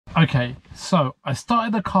Okay, so I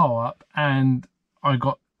started the car up and I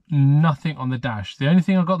got nothing on the dash. The only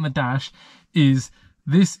thing I got on the dash is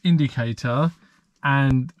this indicator,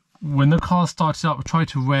 and when the car started up, I tried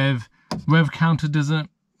to rev counter doesn't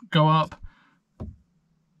go up,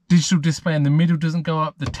 digital display in the middle doesn't go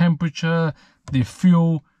up, the temperature, the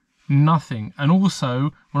fuel, nothing. And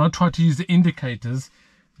also when I try to use the indicators,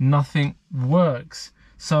 nothing works.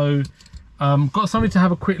 So got somebody to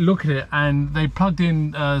have a quick look at it, and they plugged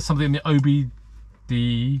in something in the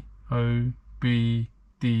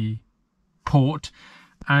OBD port,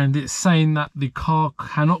 and it's saying that the car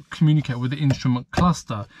cannot communicate with the instrument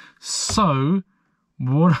cluster. So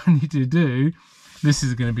what I need to do, this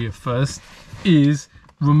is going to be a first, is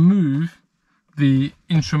remove the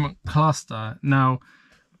instrument cluster. Now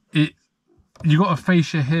you got a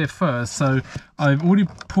fascia here first, so I've already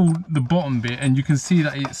pulled the bottom bit and you can see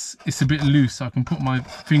that it's a bit loose, so I can put my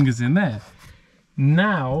fingers in there.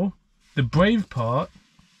 Now the brave part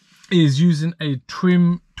is using a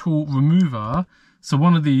trim tool remover, so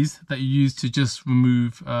one of these that you use to just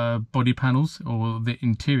remove body panels, or the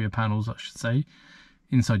interior panels I should say,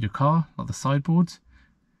 inside your car, like the sideboards,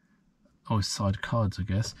 or side cards I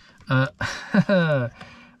guess.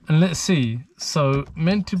 And let's see, so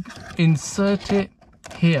meant to insert it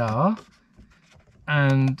here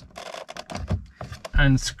and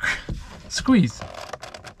squeeze,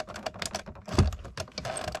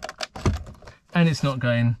 and it's not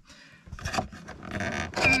going.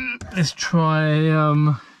 Let's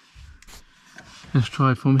try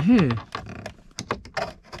from here,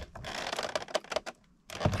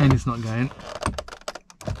 and it's not going,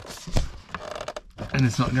 and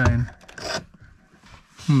it's not going.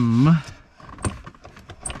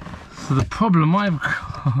 So the problem I've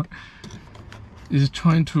got is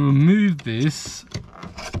trying to remove this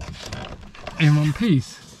in one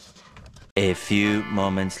piece. A few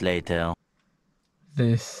moments later.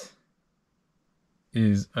 This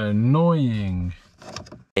is annoying.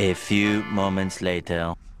 A few moments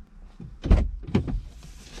later.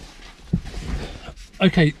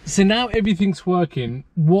 Okay, so now everything's working.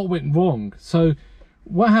 What went wrong? So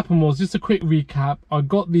what happened was, just a quick recap, I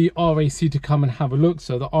got the RAC to come and have a look.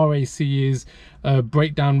 So the RAC is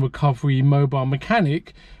breakdown recovery mobile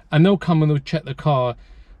mechanic, and they'll come and they'll check the car.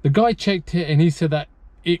 The guy checked it and he said that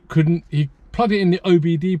it couldn't, he plugged it in the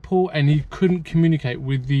OBD port and he couldn't communicate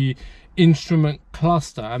with the instrument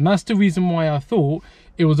cluster, and that's the reason why I thought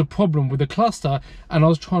it was a problem with the cluster. And I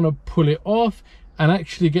was trying to pull it off and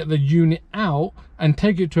actually get the unit out and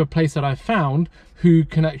take it to a place that I found who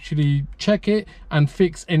can actually check it and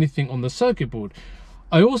fix anything on the circuit board.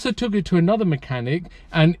 I also took it to another mechanic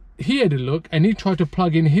and he had a look and he tried to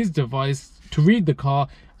plug in his device to read the car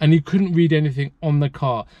and he couldn't read anything on the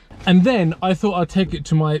car. And then I thought I'd take it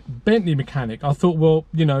to my Bentley mechanic. I thought, well,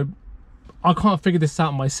 you know, I can't figure this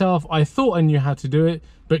out myself. I thought I knew how to do it,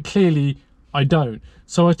 but clearly I don't.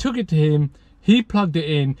 So I took it to him, he plugged it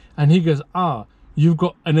in and he goes, you've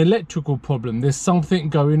got an electrical problem. There's something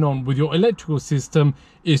going on with your electrical system.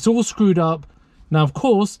 It's all screwed up. Now, of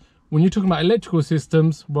course, when you're talking about electrical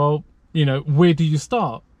systems, well, you know, where do you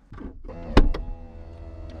start?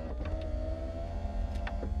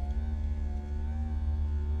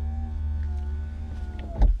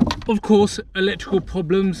 Of course, electrical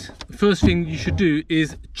problems, first thing you should do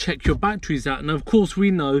is check your batteries out. Now, of course,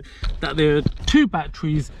 we know that there are two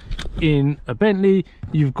batteries in a Bentley.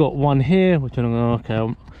 You've got one here, which I'm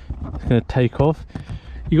going to take off.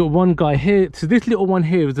 You got one guy here. So this little one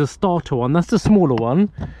here is the starter one. That's the smaller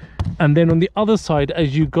one. And then on the other side,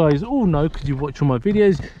 as you guys all know, because you watch all my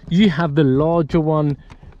videos, you have the larger one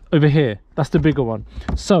over here. That's the bigger one.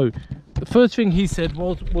 So the first thing he said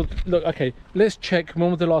was look, okay, let's check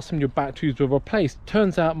when was the last time your batteries were replaced.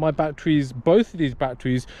 Turns out my batteries, both of these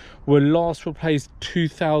batteries, were last replaced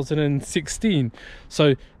 2016.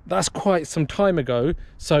 So that's quite some time ago.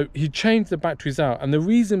 So he changed the batteries out, and the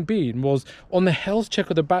reason being was, on the health check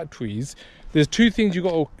of the batteries, there's two things you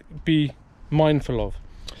got to be mindful of.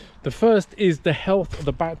 The first is the health of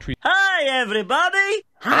the battery. Hi everybody!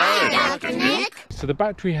 Hi, Dr. Nick! So the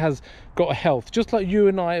battery has got a health, just like you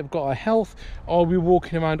and I have got a health. Are we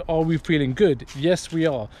walking around, are we feeling good? Yes, we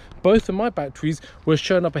are. Both of my batteries were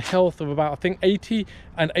showing up a health of about, I think, 80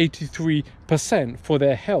 and 83% for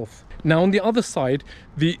their health. Now on the other side,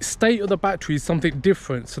 the state of the battery is something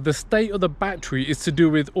different. So the state of the battery is to do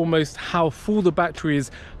with almost how full the battery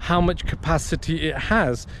is, how much capacity it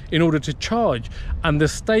has in order to charge. And the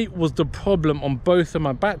state was the problem on both of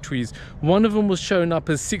my batteries. One of them was showing up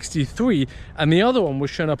as 63 and the other one was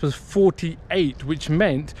showing up as 48, which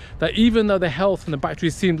meant that even though the health and the battery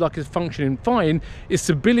seemed like it's functioning fine, its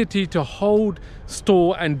ability to hold,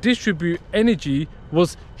 store and distribute energy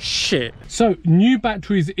was shit. So new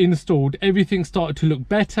batteries installed, everything started to look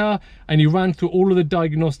better, and he ran through all of the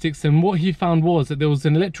diagnostics, and what he found was that there was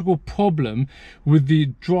an electrical problem with the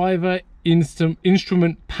driver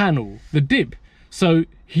instrument panel, the DIP. So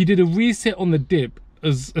he did a reset on the DIP,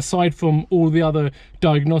 as aside from all the other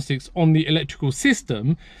diagnostics on the electrical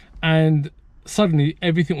system, and suddenly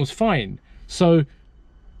everything was fine. So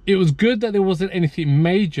it was good that there wasn't anything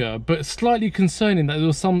major, but slightly concerning that there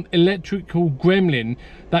was some electrical gremlin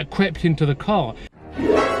that crept into the car.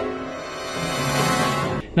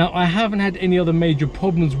 Now, I haven't had any other major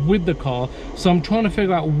problems with the car, so I'm trying to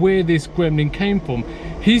figure out where this gremlin came from.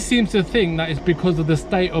 He seems to think that it's because of the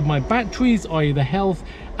state of my batteries, i.e. the health,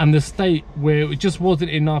 and the state where it just wasn't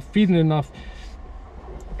enough, feeding enough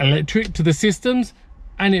electric to the systems,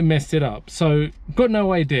 and it messed it up. So got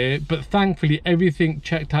no idea, but thankfully everything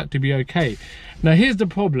checked out to be okay. Now here's the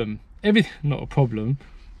problem. Not a problem,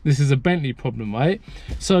 this is a Bentley problem, right?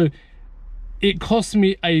 So it cost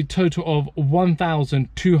me a total of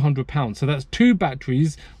 £1,200. So that's two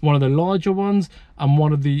batteries, one of the larger ones and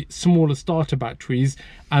one of the smaller starter batteries,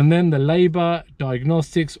 and then the labor,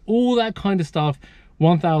 diagnostics, all that kind of stuff,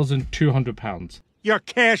 £1,200. You're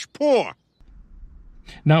cash poor.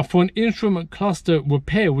 Now for an instrument cluster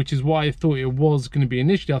repair, which is what I thought it was going to be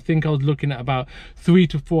initially, I think I was looking at about £300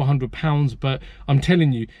 to £400, but I'm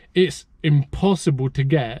telling you, it's impossible to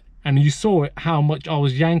get, and you saw it, how much I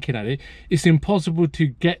was yanking at it. It's impossible to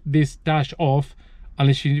get this dash off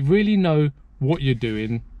unless you really know what you're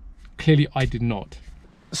doing. Clearly I did not.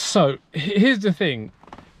 So here's the thing,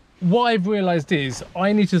 what I've realized is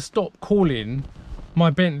I need to stop calling my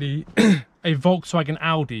Bentley a Volkswagen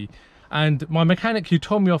Audi. And my mechanic who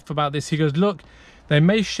told me off about this, he goes, look, they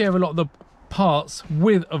may share a lot of the parts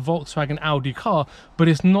with a Volkswagen Audi car, but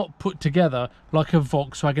it's not put together like a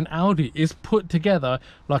Volkswagen Audi. It's put together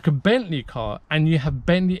like a Bentley car, and you have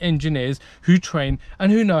Bentley engineers who train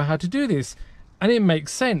and who know how to do this. And it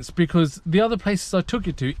makes sense, because the other places I took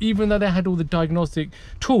it to, even though they had all the diagnostic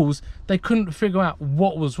tools, they couldn't figure out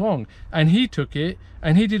what was wrong. And he took it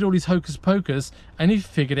and he did all his hocus pocus and he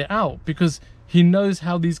figured it out, because he knows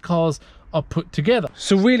how these cars are put together.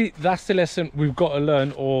 So really, that's the lesson we've got to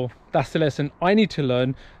learn, or that's the lesson I need to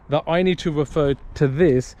learn, that I need to refer to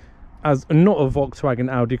this as not a Volkswagen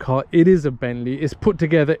Audi car. It is a Bentley. It's put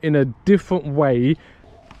together in a different way.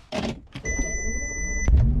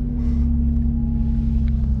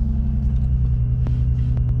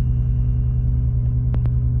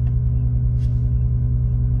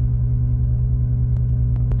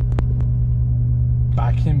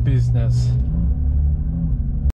 Back in business.